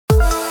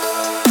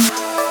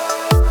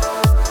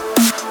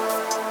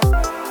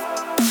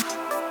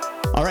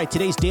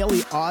Today's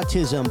Daily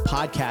Autism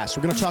podcast,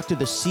 we're going to talk to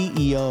the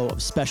CEO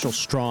of Special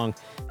Strong.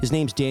 His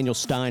name's Daniel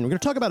Stein. We're going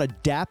to talk about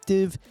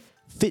adaptive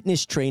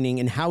fitness training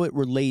and how it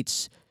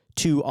relates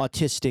to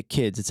autistic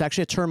kids. It's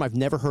actually a term I've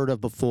never heard of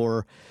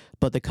before,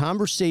 but the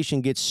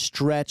conversation gets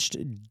stretched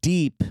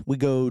deep. We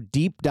go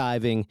deep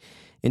diving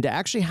into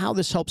actually how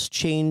this helps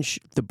change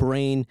the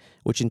brain,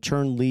 which in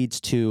turn leads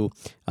to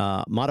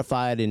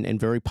modified and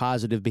very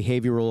positive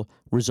behavioral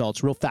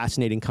results. Real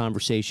fascinating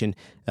conversation.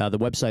 The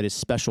website is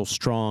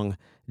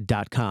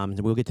specialstrong.com. And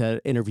we'll get to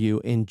that interview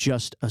in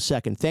just a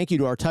second. Thank you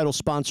to our title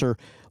sponsor,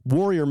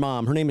 Warrior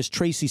Mom. Her name is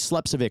Tracy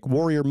Slepcevic.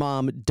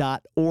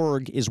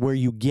 WarriorMom.org is where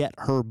you get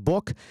her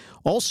book.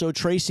 Also,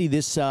 Tracy,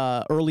 this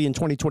early in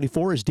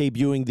 2024, is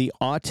debuting the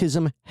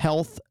Autism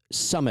Health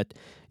Summit.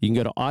 You can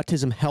go to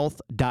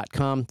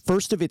autismhealth.com.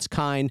 First of its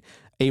kind,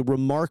 a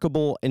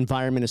remarkable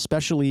environment,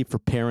 especially for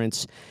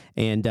parents.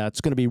 And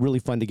it's going to be really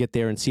fun to get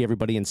there and see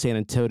everybody in San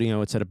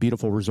Antonio. It's at a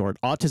beautiful resort.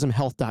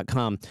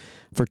 Autismhealth.com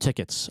for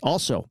tickets.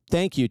 Also,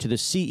 thank you to the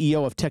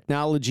CEO of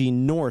Technology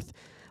North,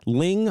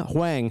 Ling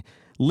Huang.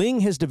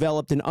 Ling has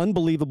developed an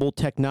unbelievable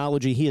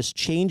technology. He is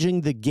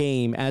changing the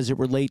game as it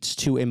relates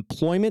to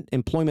employment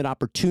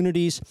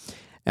opportunities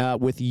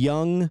with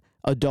young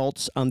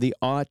adults on the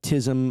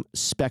autism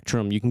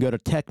spectrum. You can go to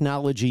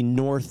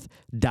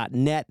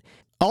technologynorth.net.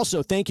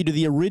 Also, thank you to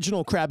the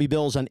original Krabby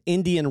Bills on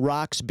Indian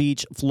Rocks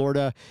Beach,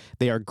 Florida.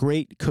 They are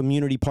great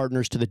community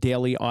partners to the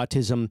Daily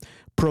Autism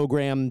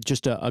program,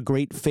 just a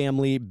great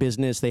family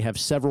business. They have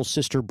several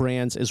sister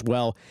brands as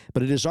well,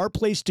 but it is our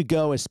place to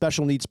go as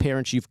special needs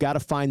parents. You've got to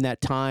find that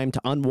time to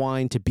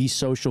unwind, to be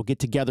social, get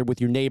together with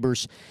your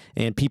neighbors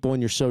and people in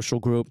your social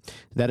group.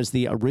 That is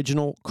the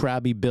original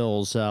Krabby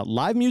Bills.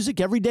 Live music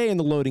every day in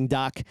the loading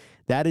dock.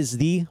 That is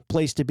the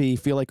place to be.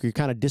 Feel like you're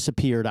kind of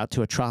disappeared out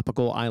to a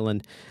tropical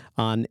island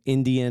on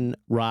Indian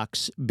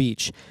Rocks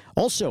Beach.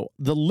 Also,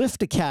 the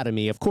Lift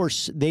Academy, of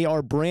course, they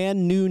are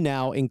brand new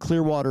now in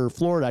Clearwater,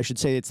 Florida. I should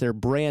say it's their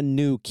brand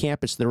new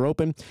campus. They're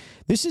open.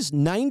 This is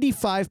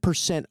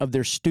 95% of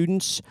their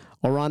students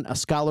are on a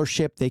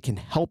scholarship. They can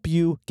help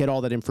you get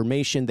all that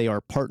information. They are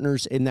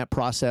partners in that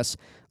process.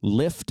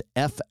 liftfl.org.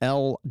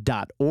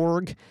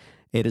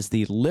 It is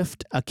the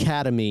Lift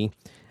Academy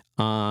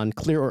in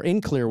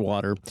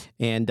Clearwater,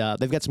 and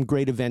they've got some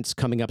great events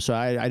coming up. So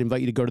I'd invite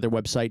you to go to their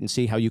website and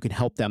see how you can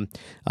help them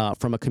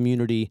from a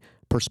community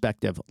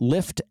perspective.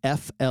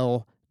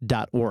 liftfl.org.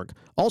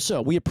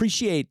 Also, we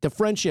appreciate the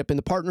friendship and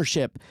the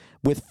partnership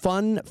with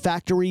Fun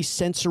Factory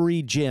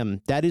Sensory Gym.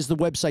 That is the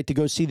website to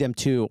go see them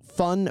too,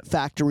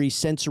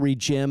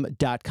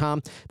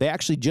 funfactorysensorygym.com. They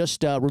actually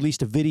just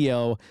released a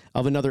video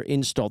of another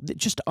install.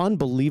 Just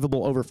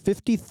unbelievable. Over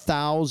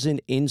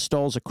 50,000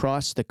 installs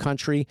across the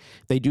country.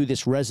 They do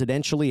this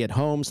residentially at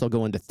homes. They'll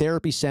go into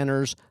therapy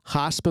centers,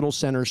 hospital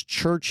centers,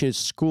 churches,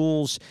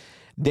 schools.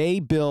 They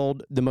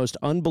build the most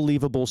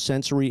unbelievable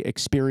sensory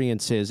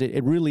experiences.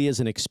 It really is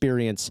an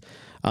experience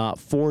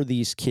for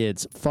these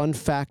kids.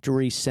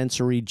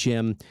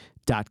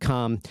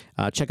 funfactorysensorygym.com.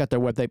 Check out their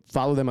website.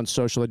 Follow them on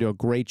social. They do a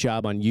great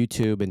job on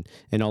YouTube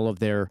and all of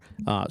their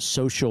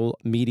social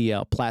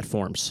media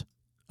platforms.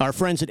 Our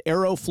friends at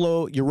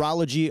Aeroflow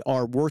Urology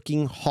are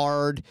working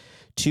hard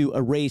to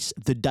erase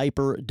the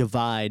diaper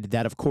divide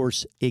that, of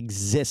course,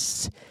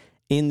 exists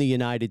in the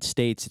United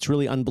States. It's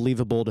really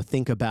unbelievable to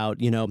think about.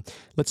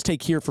 Let's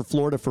take here for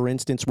Florida, for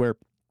instance, where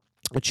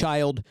a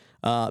child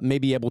may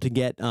be able to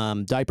get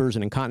diapers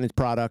and incontinence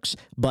products,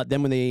 but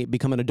then when they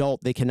become an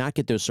adult, they cannot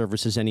get those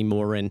services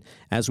anymore. And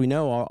as we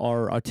know,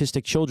 our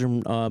autistic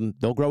children,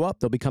 they'll grow up,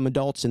 they'll become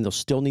adults, and they'll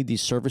still need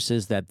these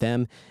services that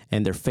them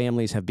and their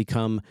families have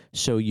become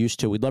so used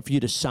to. We'd love for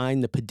you to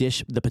sign the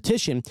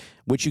petition,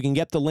 which you can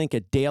get the link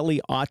at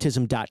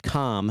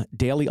dailyautism.com,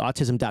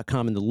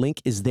 dailyautism.com, and the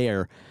link is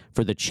there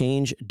for the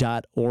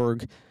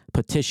change.org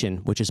petition,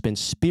 which has been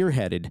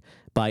spearheaded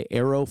by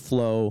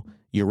Aeroflow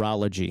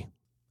Urology.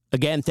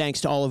 Again,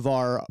 thanks to all of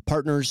our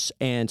partners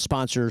and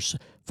sponsors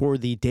for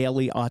the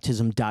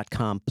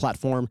dailyautism.com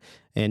platform.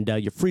 And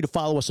you're free to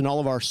follow us on all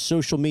of our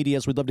social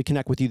medias. We'd love to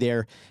connect with you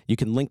there. You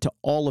can link to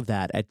all of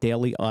that at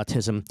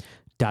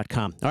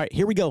dailyautism.com. All right,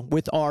 here we go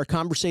with our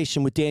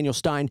conversation with Daniel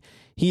Stein.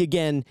 He,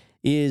 again,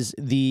 is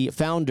the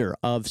founder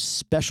of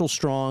Special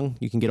Strong.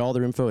 You can get all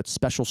their info at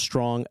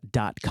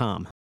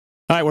specialstrong.com.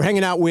 All right, we're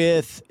hanging out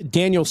with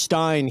Daniel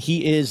Stein.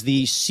 He is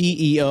the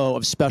CEO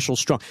of Special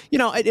Strong.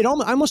 I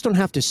almost don't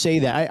have to say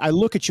that. I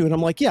look at you and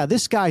I'm like, yeah,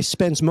 this guy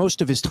spends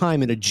most of his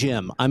time in a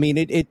gym. I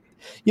mean,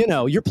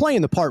 you're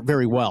playing the part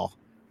very well.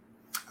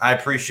 I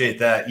appreciate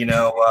that.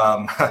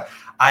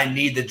 I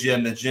need the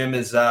gym. The gym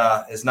is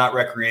not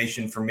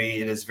recreation for me.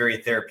 It is very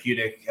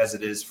therapeutic, as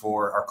it is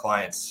for our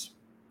clients.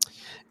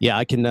 Yeah,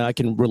 I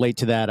can relate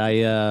to that.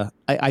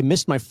 I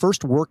missed my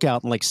first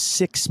workout in like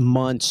 6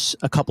 months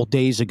a couple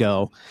days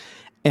ago.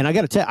 And I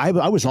got to tell you,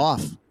 I was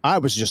off. I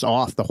was just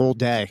off the whole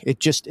day.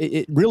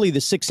 It really,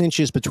 the 6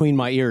 inches between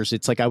my ears,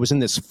 it's like I was in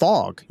this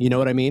fog. You know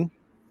what I mean?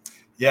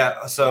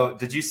 Yeah. So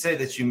did you say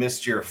that you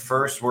missed your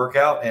first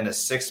workout in a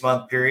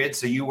 6-month period?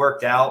 So you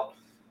worked out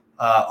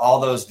all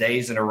those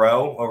days in a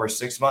row over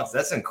 6 months?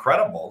 That's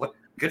incredible. Look,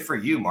 Good for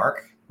you,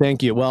 Mark.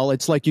 Thank you. Well,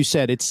 it's like you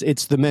said, it's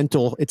the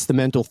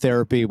mental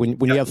therapy. When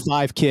you have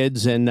 5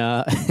 kids and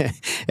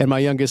and my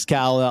youngest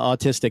Cal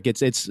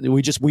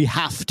autistic, we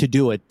have to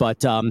do it.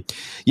 But I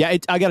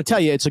got to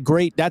tell you,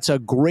 that's a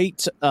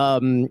great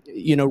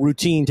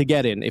routine to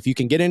get in. If you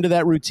can get into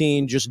that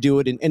routine, just do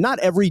it. And not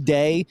every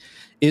day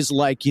is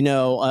like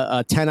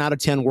a 10 out of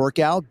 10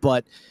 workout,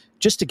 but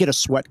just to get a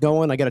sweat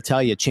going, I got to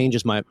tell you, it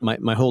changes my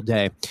whole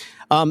day.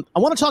 I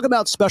want to talk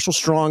about Special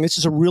Strong. This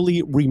is a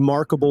really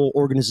remarkable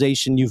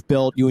organization you've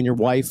built. You and your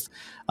wife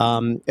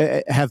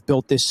have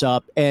built this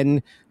up.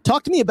 And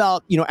talk to me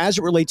about, as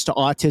it relates to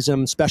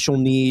autism, special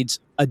needs,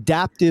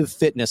 adaptive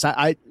fitness.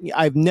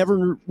 I've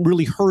never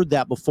really heard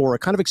that before.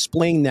 Kind of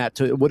explain that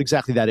to what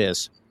exactly that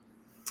is.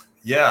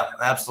 Yeah,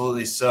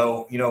 absolutely.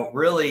 So,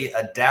 really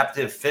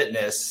adaptive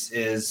fitness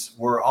is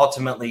we're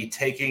ultimately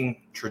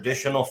taking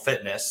traditional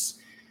fitness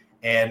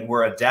and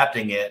we're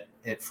adapting it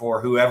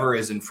for whoever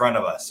is in front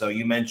of us. So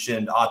you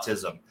mentioned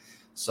autism.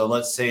 So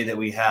let's say that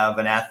we have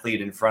an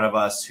athlete in front of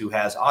us who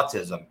has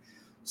autism.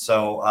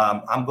 So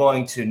I'm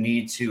going to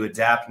need to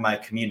adapt my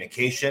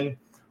communication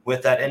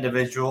with that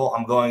individual.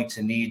 I'm going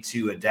to need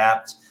to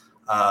adapt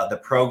the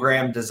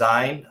program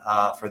design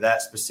for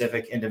that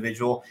specific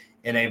individual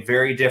in a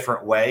very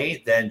different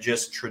way than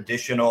just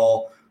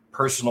traditional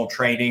personal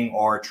training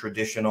or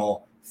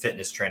traditional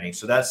fitness training.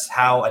 So that's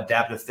how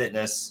adaptive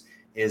fitness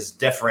is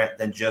different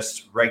than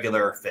just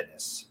regular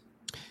fitness.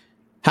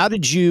 How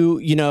did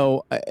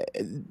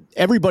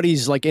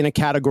everybody's like in a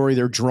category,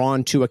 they're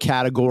drawn to a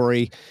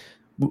category.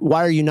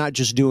 Why are you not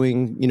just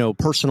doing,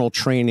 personal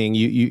training?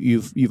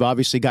 You've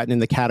obviously gotten in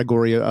the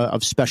category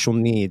of special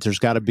needs. There's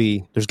got to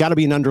be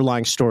an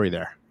underlying story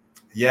there.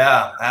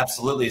 Yeah,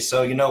 absolutely.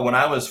 So, when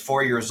I was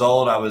 4 years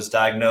old, I was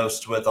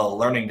diagnosed with a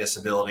learning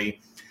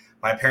disability.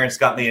 My parents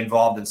got me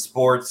involved in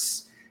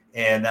sports,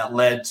 and that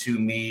led to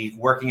me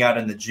working out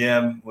in the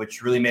gym,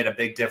 which really made a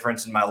big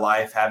difference in my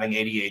life, having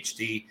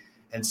ADHD.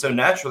 And so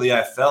naturally,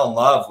 I fell in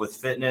love with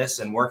fitness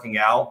and working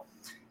out.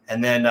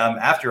 And then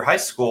after high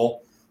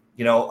school,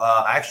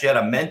 I actually had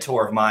a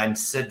mentor of mine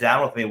sit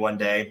down with me one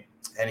day,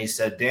 and he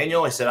said,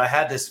 Daniel, he said, I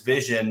had this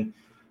vision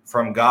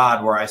from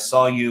God where I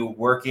saw you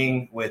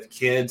working with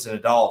kids and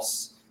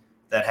adults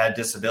that had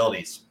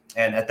disabilities.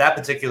 And at that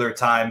particular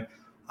time,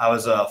 I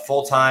was a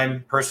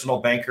full-time personal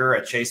banker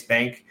at Chase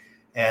Bank.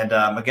 And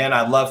again,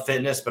 I love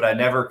fitness, but I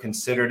never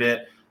considered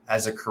it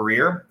as a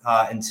career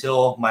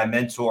until my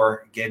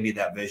mentor gave me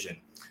that vision.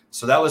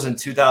 So that was in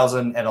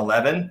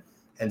 2011.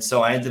 And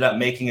so I ended up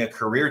making a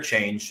career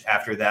change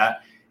after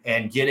that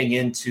and getting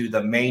into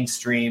the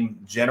mainstream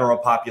general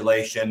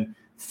population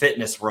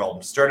fitness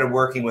world. Started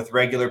working with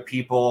regular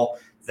people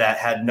that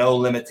had no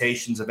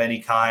limitations of any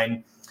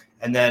kind.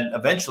 And then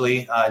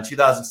eventually in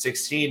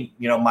 2016,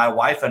 my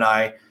wife and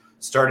I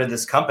started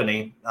this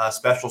company,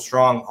 Special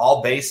Strong,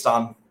 all based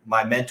on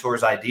my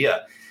mentor's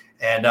idea.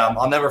 And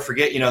I'll never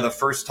forget, the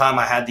first time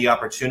I had the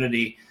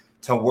opportunity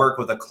to work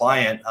with a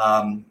client,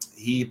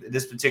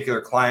 this particular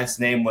client's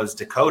name was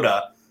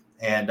Dakota,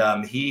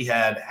 and he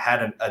had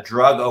a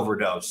drug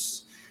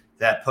overdose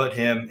that put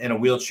him in a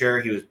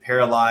wheelchair. He was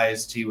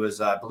paralyzed. He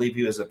was, I believe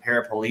he was a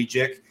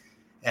paraplegic.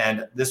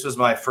 And this was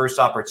my first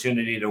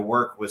opportunity to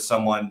work with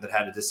someone that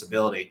had a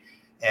disability.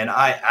 And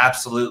I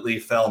absolutely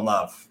fell in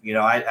love.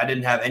 I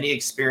didn't have any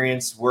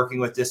experience working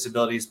with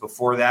disabilities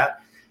before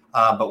that.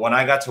 But when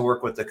I got to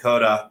work with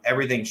Dakota,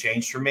 everything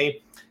changed for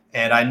me.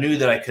 And I knew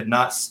that I could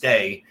not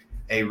stay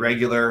a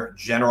regular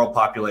general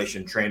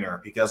population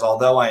trainer, because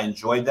although I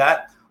enjoyed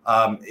that,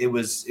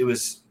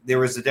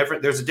 there's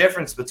a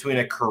difference between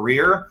a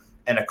career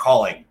and a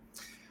calling.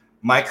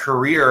 My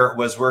career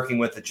was working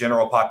with the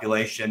general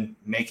population,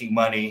 making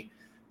money,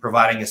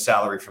 providing a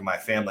salary for my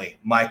family.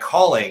 My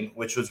calling,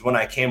 which was when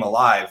I came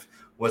alive,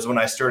 was when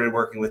I started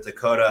working with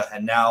Dakota.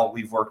 And now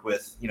we've worked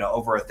with,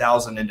 over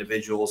 1,000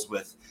 individuals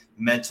with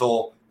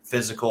mental,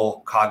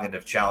 physical,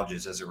 cognitive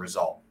challenges as a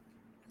result.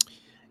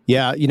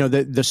 Yeah,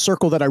 the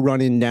circle that I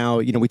run in now,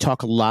 we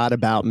talk a lot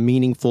about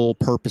meaningful,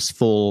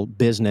 purposeful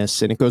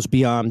business, and it goes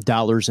beyond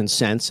dollars and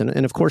cents.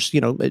 And of course,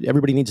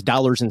 everybody needs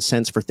dollars and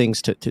cents for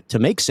things to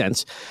make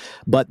sense.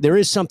 But there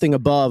is something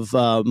above,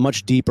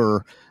 much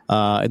deeper,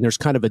 and there's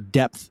kind of a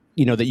depth,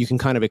 that you can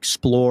kind of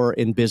explore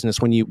in business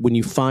when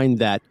you find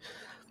that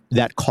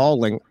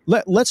calling.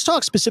 Let's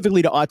talk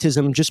specifically to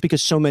autism, just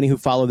because so many who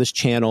follow this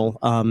channel,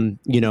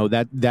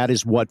 that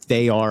is what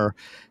they are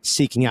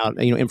seeking out,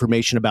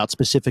 information about,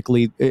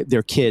 specifically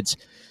their kids.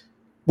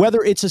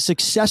 Whether it's a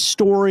success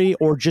story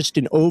or just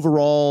an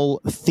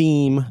overall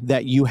theme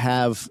that you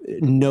have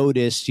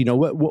noticed,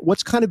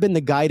 what's kind of been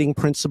the guiding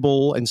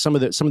principle and some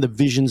of the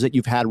visions that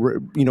you've had,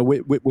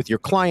 with your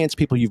clients,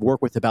 people you've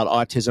worked with about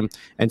autism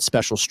and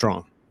Special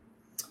Strong.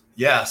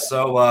 Yeah.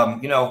 So,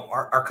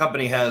 our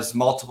company has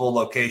multiple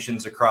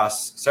locations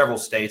across several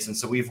states. And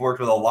so we've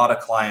worked with a lot of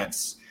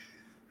clients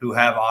who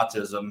have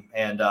autism.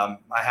 And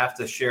I have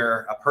to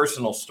share a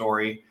personal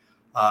story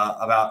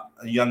about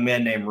a young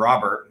man named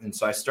Robert. And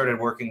so I started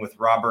working with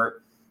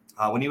Robert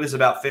when he was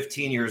about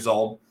 15 years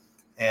old.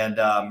 And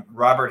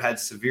Robert had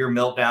severe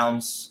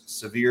meltdowns,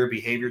 severe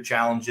behavior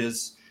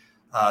challenges,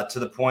 to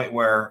the point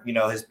where,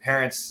 his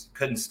parents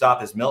couldn't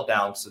stop his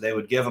meltdowns. So they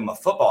would give him a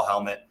football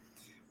helmet,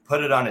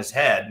 put it on his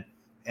head.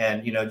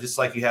 And, just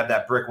like you have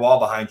that brick wall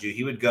behind you,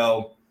 he would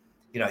go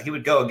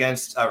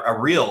against a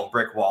real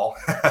brick wall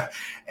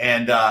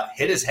and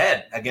hit his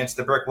head against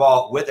the brick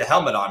wall with a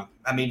helmet on.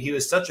 I mean, he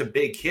was such a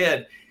big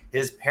kid.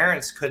 His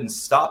parents couldn't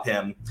stop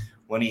him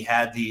when he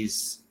had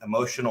these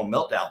emotional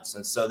meltdowns.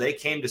 And so they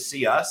came to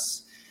see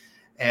us.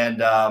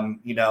 And,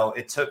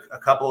 it took a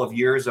couple of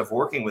years of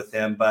working with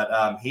him,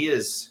 but he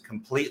is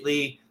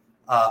completely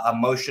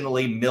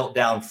emotionally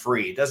meltdown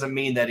free. It doesn't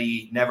mean that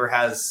he never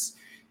has,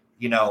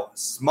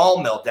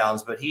 small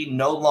meltdowns, but he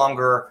no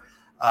longer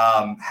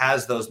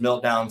has those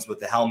meltdowns with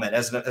the helmet.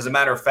 As a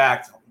matter of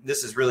fact,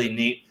 this is really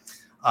neat.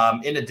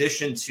 In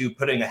addition to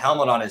putting a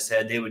helmet on his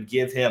head, they would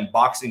give him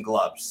boxing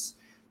gloves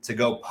to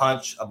go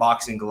punch a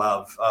boxing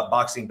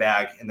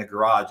bag in the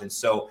garage. And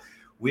so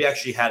we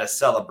actually had a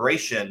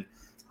celebration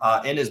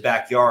in his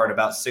backyard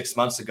about 6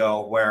 months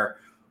ago where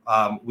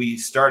we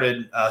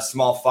started a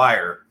small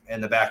fire in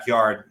the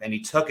backyard, and he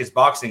took his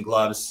boxing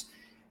gloves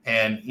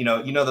and,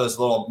 those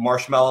little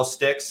marshmallow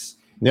sticks.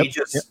 Yep.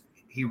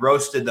 He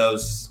roasted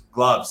those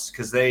gloves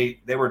because they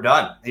were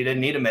done. He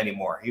didn't need them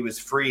anymore. He was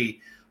free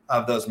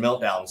of those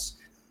meltdowns.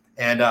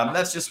 And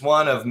that's just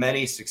one of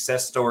many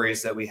success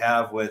stories that we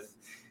have with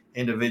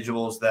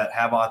individuals that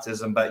have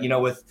autism. But,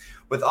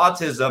 with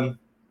autism,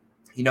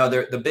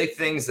 the big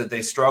things that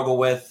they struggle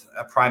with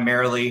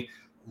primarily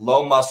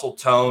low muscle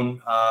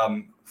tone,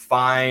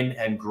 fine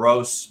and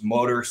gross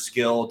motor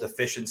skill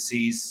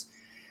deficiencies.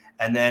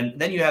 And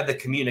then you have the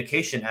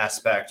communication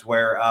aspect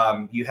where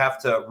you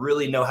have to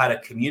really know how to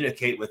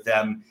communicate with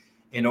them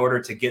in order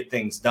to get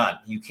things done.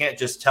 You can't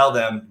just tell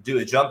them do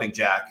a jumping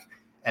jack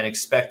and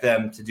expect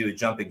them to do a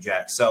jumping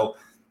jack. So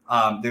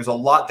there's a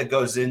lot that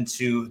goes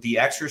into the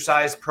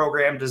exercise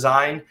program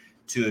design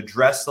to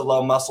address the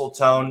low muscle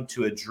tone,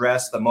 to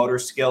address the motor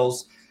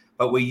skills.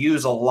 But we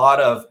use a lot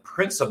of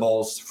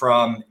principles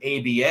from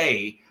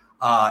ABA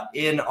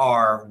in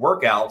our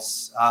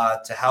workouts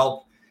to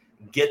help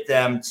get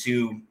them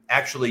to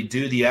actually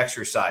do the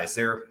exercise.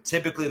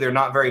 They're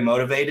not very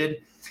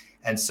motivated.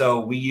 And so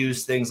we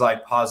use things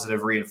like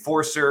positive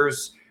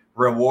reinforcers,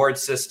 reward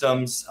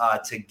systems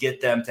to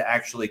get them to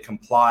actually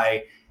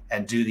comply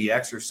and do the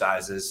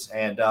exercises.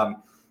 And,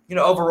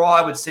 overall,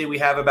 I would say we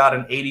have about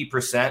an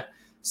 80%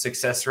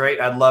 success rate.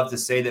 I'd love to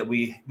say that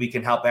we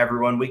can help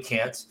everyone. We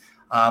can't.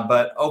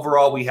 But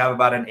overall, we have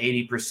about an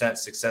 80%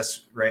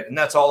 success rate. And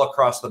that's all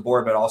across the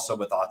board, but also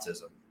with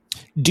autism.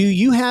 Do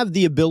you have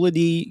the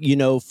ability,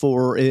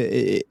 for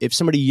if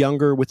somebody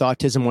younger with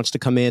autism wants to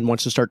come in,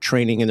 wants to start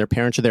training and their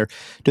parents are there,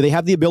 do they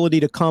have the ability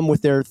to come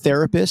with their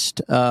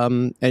therapist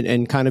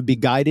and kind of be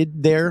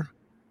guided there?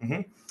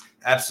 Mm-hmm.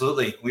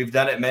 Absolutely. We've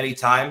done it many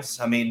times.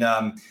 I mean,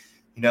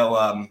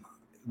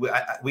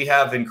 we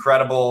have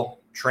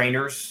incredible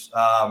trainers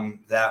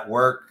that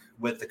work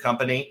with the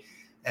company.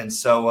 And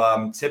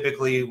so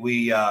typically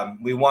we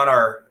want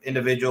our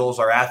individuals,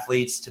 our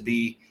athletes to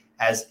be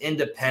as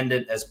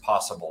independent as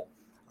possible.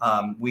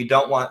 We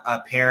don't want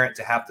a parent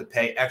to have to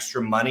pay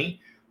extra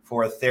money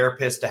for a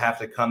therapist to have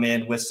to come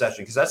in with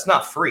session because that's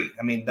not free.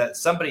 I mean, that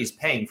somebody's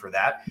paying for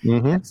that.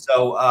 Mm-hmm.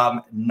 So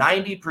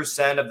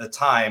 90% of the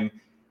time,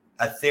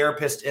 a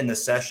therapist in the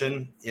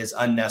session is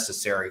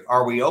unnecessary.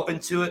 Are we open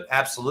to it?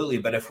 Absolutely.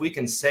 But if we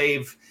can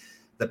save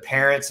the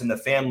parents and the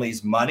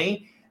families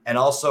money and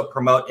also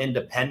promote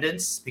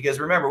independence, because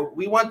remember,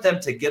 we want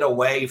them to get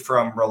away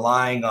from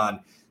relying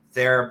on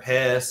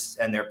therapists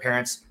and their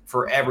parents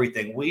for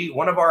everything.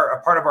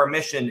 A part of our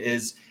mission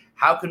is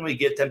how can we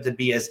get them to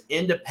be as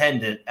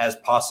independent as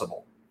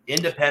possible?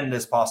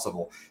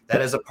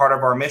 That is a part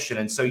of our mission.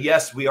 And so,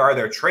 yes, we are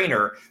their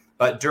trainer,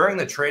 but during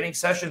the training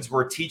sessions,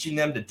 we're teaching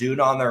them to do it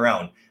on their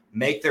own,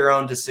 make their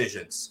own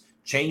decisions,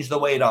 change the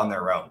weight on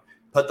their own,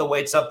 put the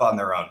weights up on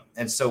their own.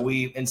 And so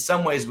in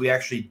some ways, we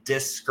actually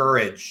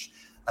discourage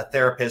a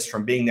therapist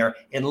from being there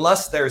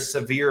unless there's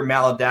severe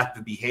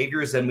maladaptive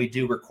behaviors, then we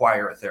do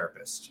require a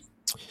therapist.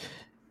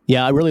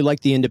 Yeah, I really like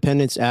the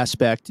independence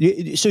aspect.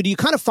 So do you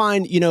kind of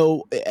find,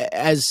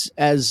 as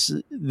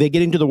they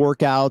get into the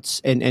workouts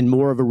and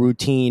more of a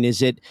routine,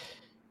 is it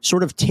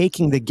sort of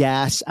taking the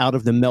gas out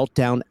of the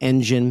meltdown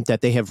engine,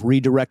 that they have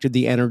redirected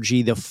the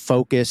energy, the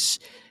focus,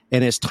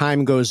 and as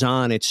time goes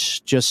on, it's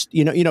just,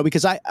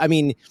 because I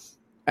mean,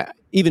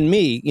 even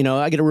me,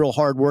 I get a real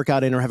hard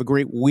workout in or have a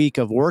great week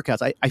of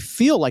workouts. I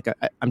feel like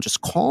I'm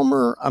just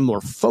calmer. I'm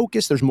more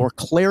focused. There's more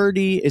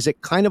clarity. Is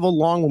it kind of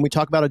along when we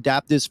talk about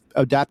adaptive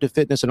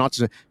fitness and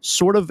autism?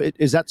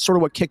 Is that sort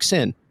of what kicks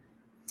in?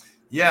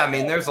 Yeah, I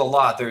mean, there's a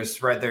lot. There's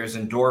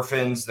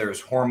endorphins.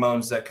 There's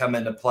hormones that come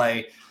into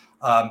play.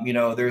 The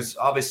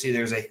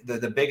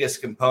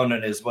biggest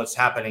component is what's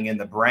happening in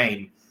the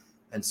brain.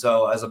 And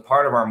so as a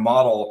part of our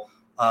model,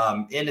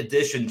 in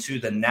addition to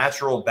the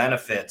natural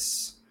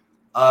benefits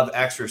of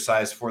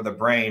exercise for the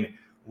brain,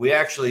 we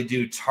actually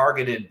do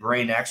targeted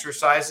brain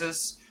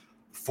exercises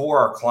for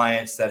our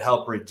clients that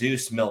help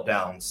reduce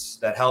meltdowns,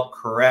 that help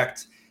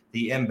correct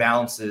the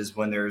imbalances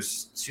when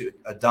there's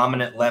a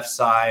dominant left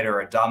side or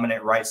a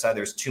dominant right side.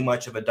 There's too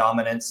much of a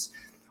dominance.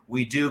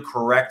 We do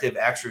corrective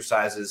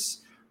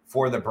exercises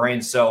for the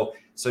brain. So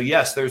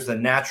yes, there's the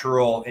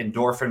natural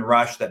endorphin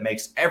rush that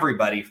makes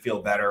everybody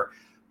feel better,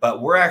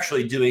 but we're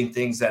actually doing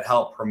things that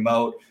help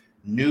promote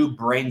new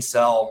brain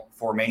cell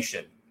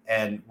formation.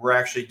 And we're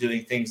actually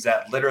doing things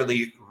that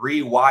literally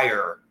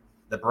rewire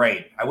the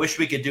brain. I wish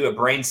we could do a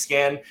brain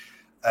scan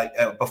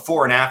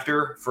before and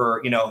after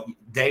for,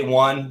 day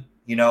one,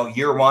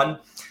 year one.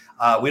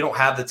 We don't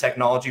have the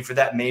technology for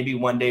that. Maybe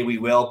one day we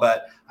will,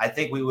 but I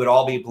think we would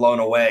all be blown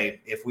away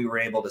if we were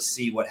able to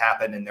see what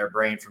happened in their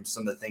brain from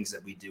some of the things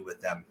that we do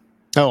with them.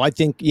 Oh, I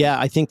think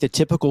the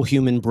typical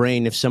human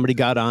brain, if somebody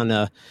got on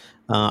a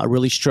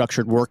really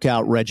structured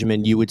workout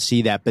regimen, you would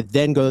see that. But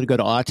then go to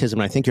autism,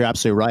 and I think you're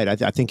absolutely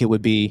right. I think it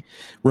would be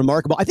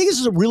remarkable. I think this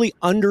is a really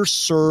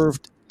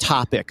underserved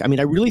topic. I mean,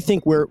 I really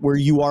think where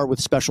you are with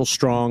Special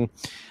Strong,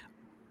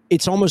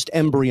 it's almost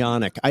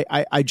embryonic.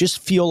 I just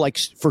feel like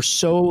for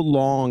so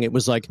long it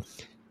was like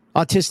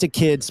autistic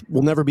kids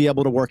will never be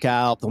able to work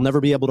out. They'll never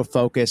be able to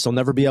focus. They'll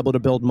never be able to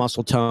build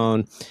muscle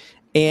tone.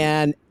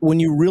 And when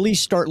you really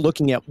start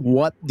looking at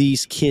what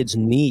these kids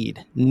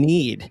need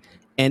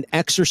and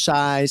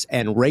exercise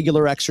and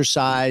regular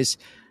exercise,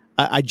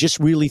 I just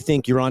really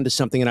think you're onto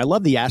something. And I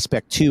love the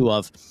aspect too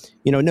of,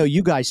 no,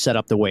 you guys set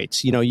up the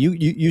weights,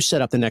 you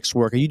set up the next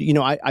workout.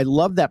 I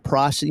love that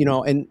process,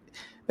 and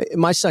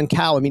my son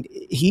Cal, I mean,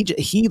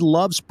 he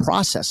loves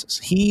processes.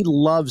 He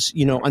loves,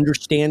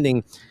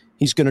 understanding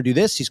he's going to do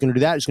this, he's going to do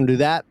that, he's going to do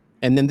that.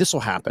 And then this will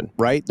happen,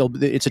 right?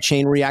 It's a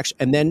chain reaction,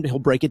 and then he'll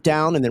break it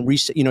down and then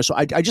reset. So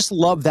I just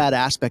love that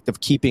aspect of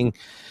keeping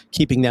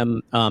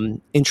them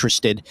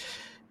interested.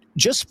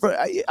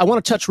 I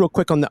want to touch real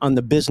quick on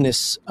the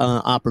business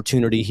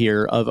opportunity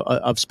here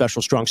of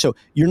Special Strong. So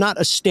you're not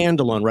a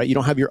standalone, right? You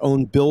don't have your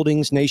own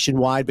buildings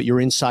nationwide, but you're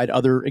inside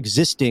other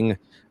existing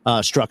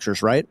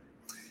structures, right?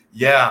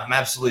 Yeah,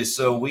 absolutely.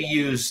 So we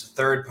use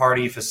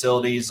third-party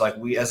facilities. Like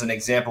as an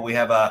example, we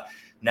have a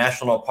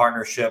national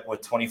partnership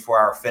with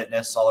 24-Hour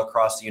Fitness all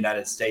across the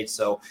United States.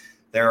 So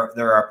they're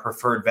our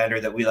preferred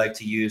vendor that we like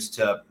to use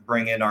to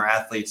bring in our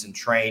athletes and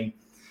train.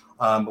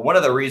 But one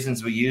of the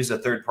reasons we use a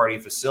third-party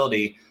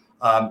facility,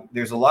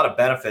 there's a lot of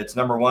benefits.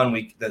 Number one,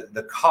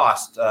 the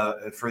cost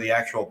for the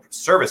actual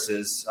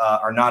services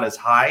are not as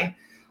high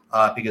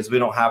because we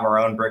don't have our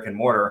own brick and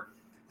mortar.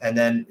 And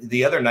then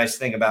the other nice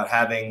thing about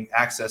having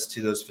access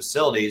to those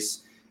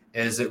facilities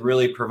is it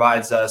really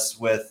provides us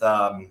with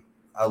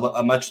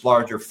a much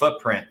larger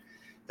footprint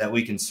that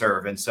we can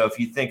serve. And so if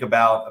you think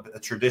about a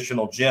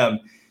traditional gym,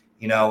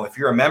 if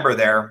you're a member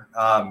there,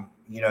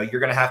 you're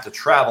going to have to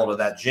travel to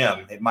that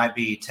gym. It might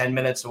be 10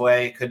 minutes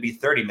away. It could be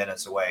 30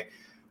 minutes away.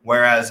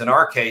 Whereas in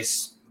our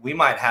case, we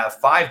might have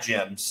 5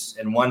 gyms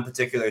in one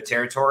particular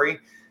territory.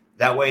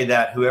 That way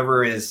that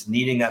whoever is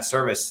needing that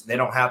service,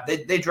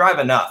 they drive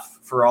enough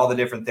for all the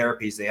different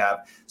therapies they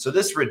have. So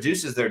this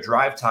reduces their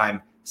drive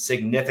time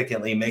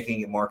significantly, making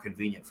it more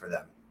convenient for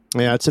them.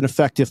 Yeah, it's an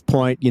effective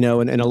point,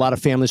 and a lot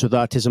of families with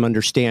autism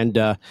understand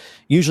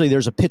usually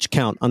there's a pitch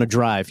count on a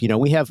drive.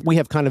 We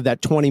have kind of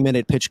that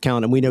 20-minute pitch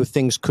count, and we know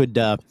things could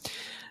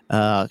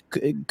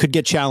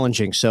get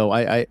challenging. So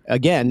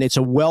again, it's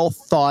a well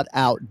thought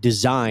out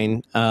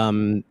design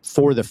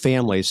for the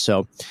families.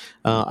 So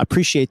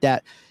appreciate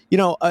that.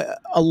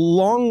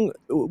 Along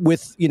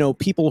with,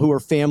 people who are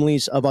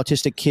families of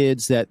autistic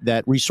kids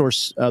that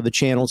resource the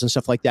channels and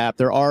stuff like that,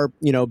 there are,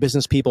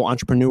 business people,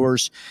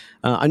 entrepreneurs.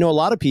 I know a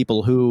lot of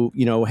people who,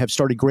 have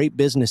started great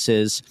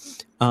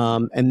businesses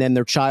and then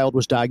their child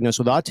was diagnosed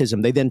with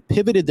autism. They then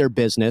pivoted their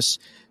business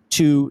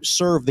to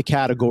serve the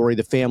category,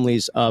 the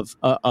families of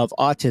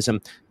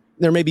autism.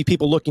 There may be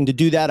people looking to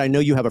do that. I know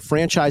you have a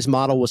franchise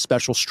model with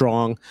Special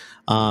Strong.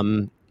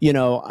 I'm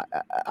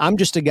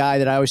just a guy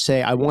that I always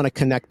say I want to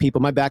connect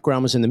people. My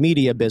background was in the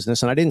media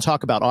business, and I didn't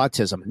talk about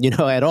autism,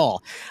 at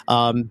all.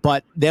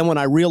 But then when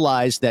I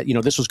realized that,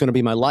 this was going to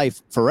be my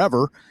life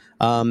forever,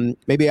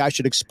 maybe I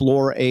should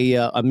explore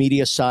a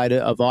media side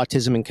of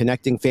autism and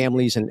connecting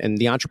families and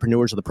the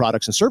entrepreneurs of the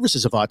products and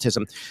services of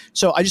autism.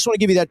 So I just want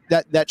to give you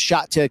that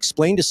shot to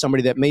explain to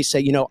somebody that may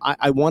say,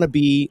 I want to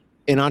be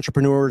an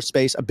entrepreneur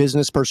space, a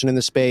business person in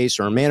the space,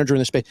 or a manager in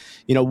the space.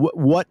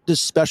 What does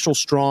Special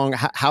Strong,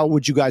 how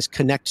would you guys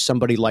connect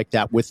somebody like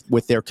that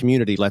with their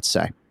community, let's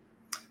say?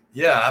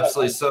 Yeah,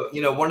 absolutely. So,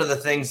 one of the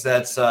things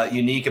that's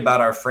unique about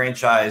our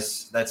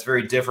franchise that's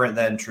very different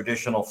than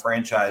traditional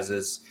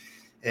franchises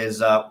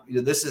is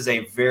this is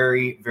a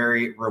very,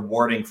 very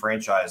rewarding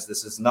franchise.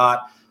 This is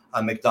not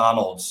a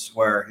McDonald's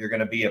where you're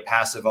going to be a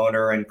passive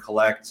owner and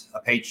collect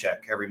a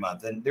paycheck every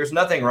month. And there's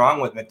nothing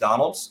wrong with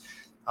McDonald's.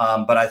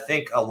 But I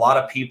think a lot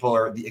of people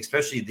are,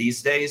 especially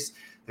these days,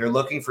 they're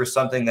looking for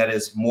something that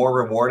is more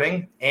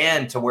rewarding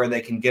and to where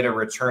they can get a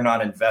return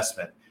on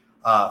investment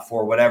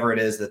for whatever it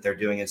is that they're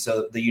doing. And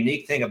so the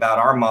unique thing about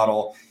our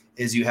model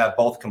is you have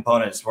both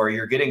components where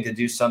you're getting to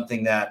do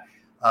something that,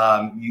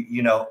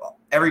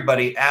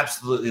 everybody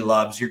absolutely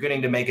loves. You're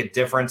getting to make a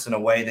difference in a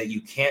way that you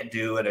can't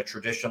do at a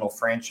traditional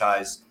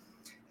franchise.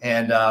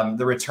 and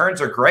the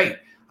returns are great.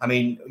 I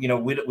mean,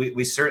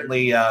 we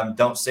certainly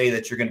don't say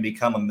that you're going to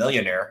become a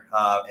millionaire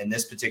in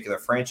this particular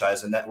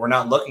franchise, and that we're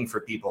not looking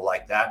for people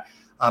like that.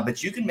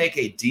 But you can make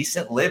a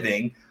decent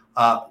living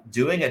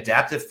doing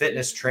adaptive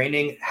fitness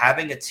training,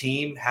 having a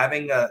team,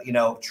 having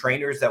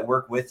trainers that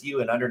work with you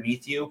and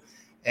underneath you,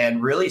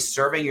 and really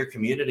serving your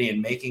community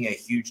and making a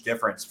huge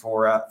difference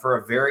for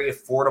a very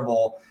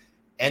affordable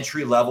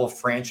entry-level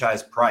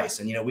franchise price.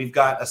 And we've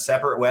got a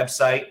separate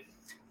website,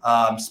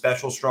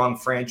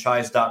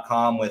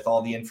 specialstrongfranchise.com, with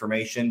all the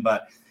information.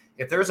 But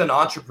if there's an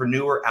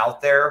entrepreneur out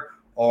there,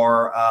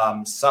 or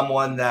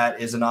someone that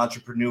is an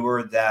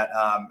entrepreneur that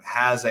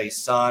has a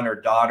son or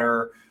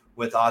daughter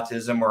with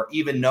autism, or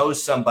even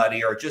knows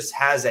somebody, or just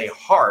has a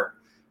heart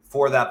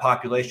for that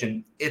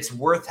population, it's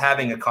worth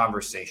having a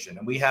conversation.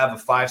 And we have a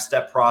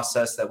 5-step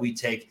process that we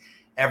take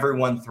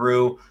everyone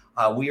through.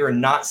 We are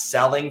not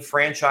selling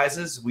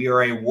franchises. We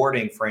are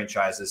awarding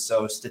franchises.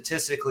 So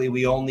statistically,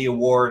 we only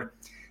award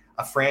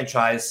a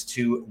franchise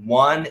to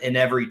 1 in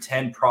every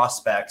 10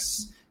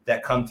 prospects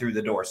that come through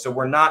the door. So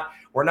we're not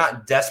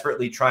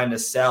desperately trying to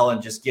sell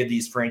and just give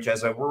these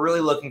franchises. We're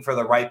really looking for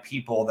the right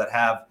people that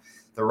have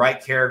the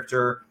right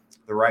character,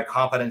 the right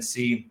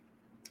competency,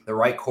 the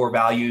right core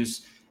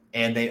values,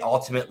 and they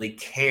ultimately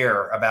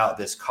care about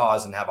this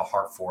cause and have a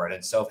heart for it.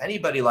 And so if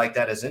anybody like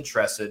that is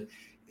interested,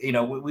 we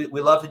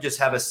love to just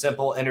have a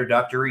simple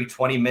introductory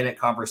 20-minute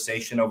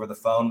conversation over the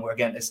phone. Where,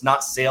 again, it's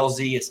not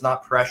salesy, it's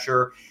not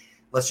pressure.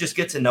 Let's just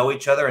get to know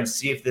each other and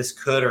see if this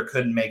could or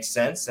couldn't make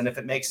sense. And if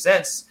it makes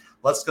sense,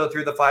 let's go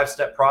through the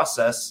 5-step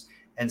process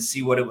and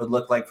see what it would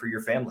look like for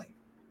your family.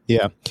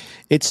 Yeah,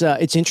 it's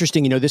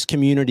interesting. This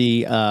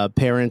community,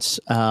 parents,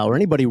 or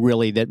anybody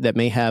really that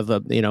may have a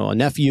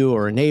nephew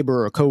or a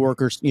neighbor or a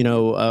coworker,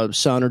 a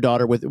son or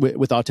daughter with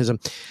autism.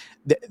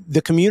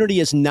 The community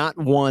is not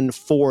one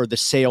for the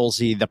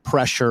salesy, the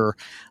pressure,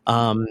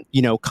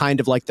 kind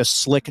of like the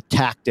slick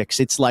tactics.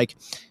 It's like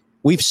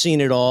we've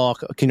seen it all,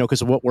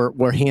 because of what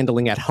we're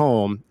handling at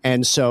home,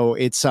 and so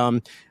it's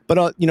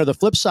But the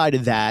flip side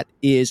of that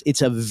is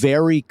it's a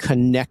very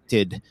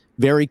connected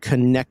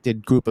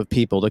group of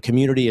people. The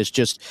community is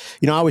just,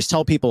 I always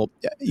tell people,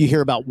 you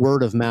hear about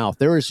word of mouth.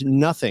 There is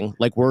nothing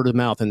like word of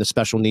mouth in the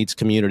special needs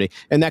community,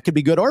 and that could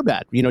be good or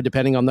bad,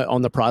 depending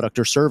on the product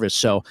or service.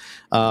 So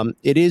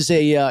it is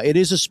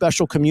a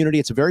special community.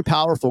 It's a very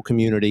powerful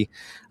community,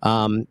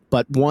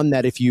 but one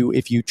that if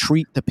you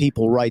treat the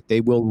people right,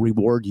 they will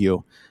reward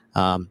you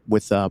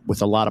with a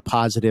lot of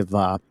positive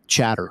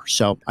chatter.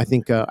 So I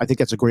think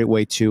that's a great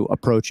way to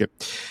approach it.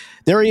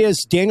 There he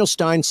is, Daniel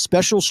Stein,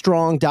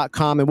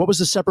 specialstrong.com. And what was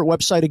the separate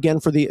website again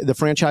for the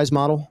franchise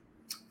model?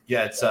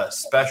 Yeah, it's a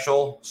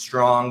Special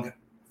Strong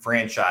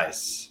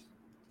Franchise.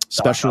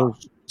 Special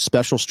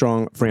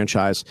Strong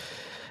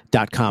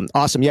Franchise.com.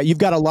 Awesome. Yeah, you've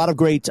got a lot of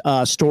great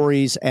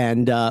stories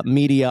and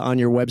media on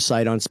your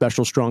website on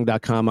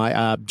specialstrong.com.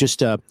 I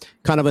just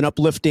kind of an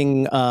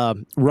uplifting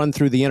run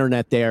through the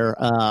internet there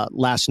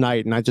last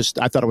night, and I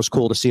thought it was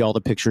cool to see all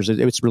the pictures.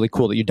 It's really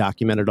cool that you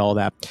documented all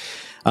that.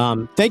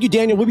 Thank you,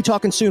 Daniel. We'll be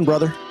talking soon,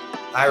 brother.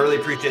 I really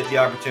appreciate the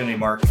opportunity,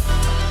 Mark.